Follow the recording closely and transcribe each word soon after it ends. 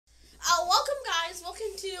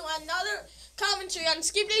another commentary on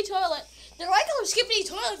Skibidi Toilet, the regular Skibidi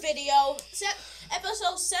Toilet video,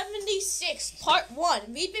 episode 76, part 1.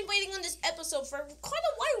 We've been waiting on this episode for quite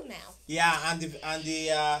a while now. Yeah, and the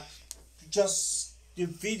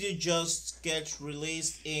video just gets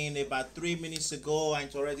released in about 3 minutes ago, and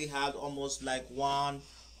it already had almost like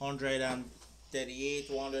 138,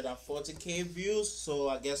 140k views. So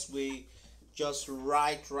I guess we just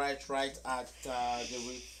right at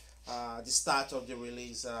the start of the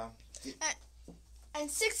release. And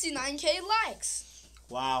 69k likes.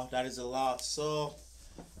 Wow, that is a lot. So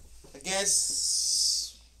I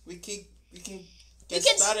guess we can get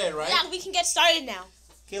started, right? Yeah, we can get started now.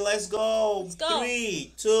 Okay, let's go. Let's go.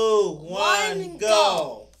 3, 2, 1,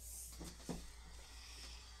 go.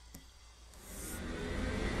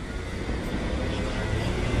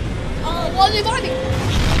 What are they finding?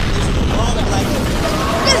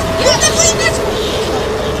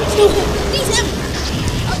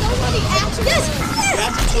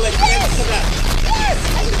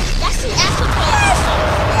 That's the actual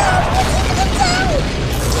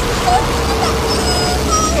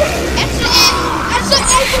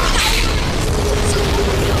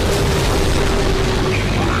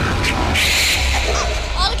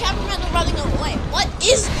all the cameramen are running away. What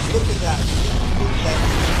is this? Look at that.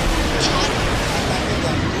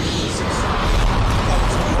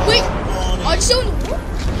 Wait, are you showing the war?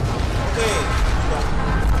 Okay.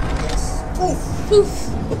 Yes. Poof. Poof.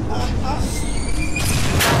 Look at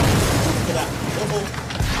that.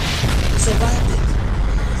 We survived it.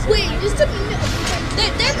 Wait, this took me.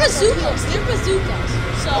 They're bazookas. They're bazookas.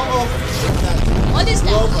 So, what is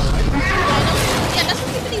that? Rover, right? Yeah, that's what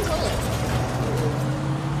Skibidi Toilet.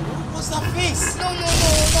 What's that face? No.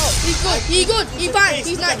 He's good. He's good. He's fine.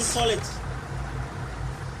 He's Look at nice. the toilet.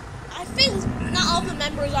 I think not all the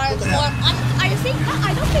members are informed. I don't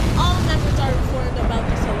think all members are informed about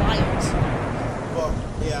this alliance.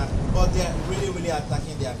 But they're really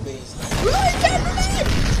attacking their base. Right, gentlemen!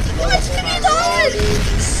 Let's get it on!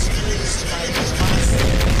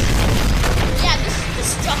 Yeah, this is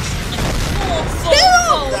destruction. Like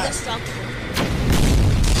full destruction.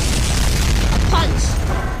 A punch.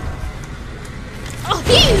 Oh,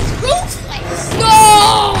 he is ruthless.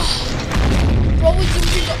 No! What was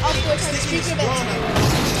doing the upwards and speak of it?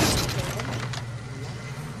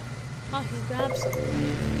 Oh, he grabbed something.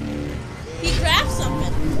 He grabbed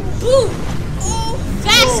something. Boom! Oh,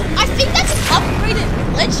 fast! I think that's an upgraded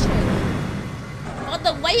glitch. But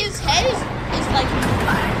the way his head is like.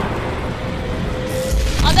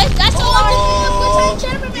 Oh, that's all upgrade time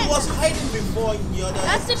cameraman. He was hiding before in the other.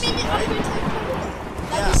 That's the mini right? upgrade time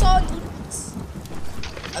cameraman. Like Yeah. we saw in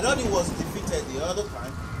I thought he was defeated the other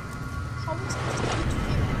time.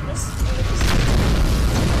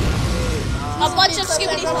 A bunch of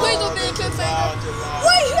Skibidi Toilet. Wait, he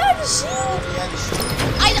had a shield.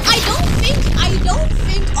 I don't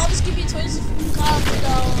think all the Skibidi Toilets caught up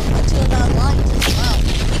until the alliance as well.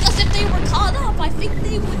 Because if they were caught up, I think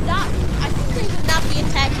they would not be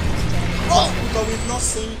attacking. Oh, because we've not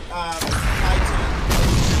seen fighting.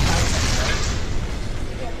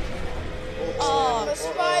 Oh, The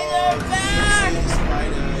spider back.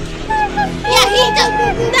 yeah, he does.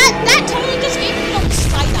 That totally just gave him the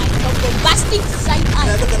side eye, the bombastic side eye.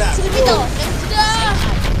 Yeah, look at that. So we go.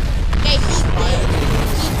 Okay,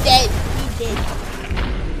 he's dead.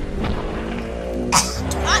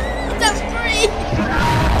 That's great. I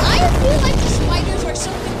feel like the spiders are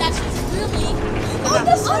something that's really. Oh,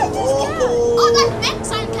 that next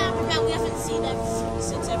time cameraman, we haven't seen them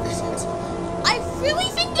since ever since. I really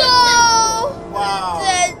think Wow.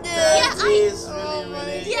 Yeah,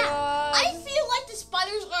 Really. Yeah, I feel like the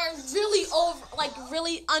spiders are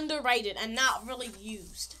really underrated and not really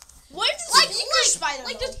used. Where does spider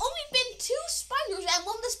Like there's only been 2 spiders, and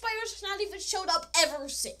one of the spiders has not even showed up ever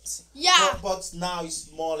since. Yeah. But now it's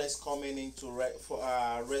more or less coming in to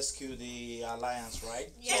rescue the alliance, right?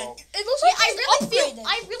 Yeah. So, It looks like I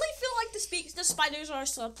really feel like the spiders are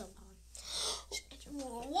something.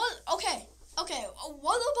 What? Okay.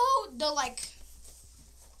 What about the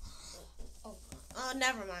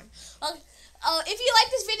Never mind. If you like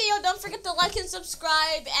this video, don't forget to like and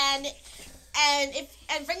subscribe, and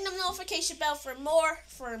ring the notification bell for more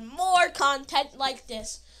content like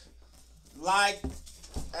this. like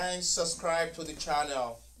and subscribe to the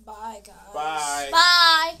channel. Bye, guys. Bye.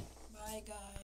 Bye. Bye, guys.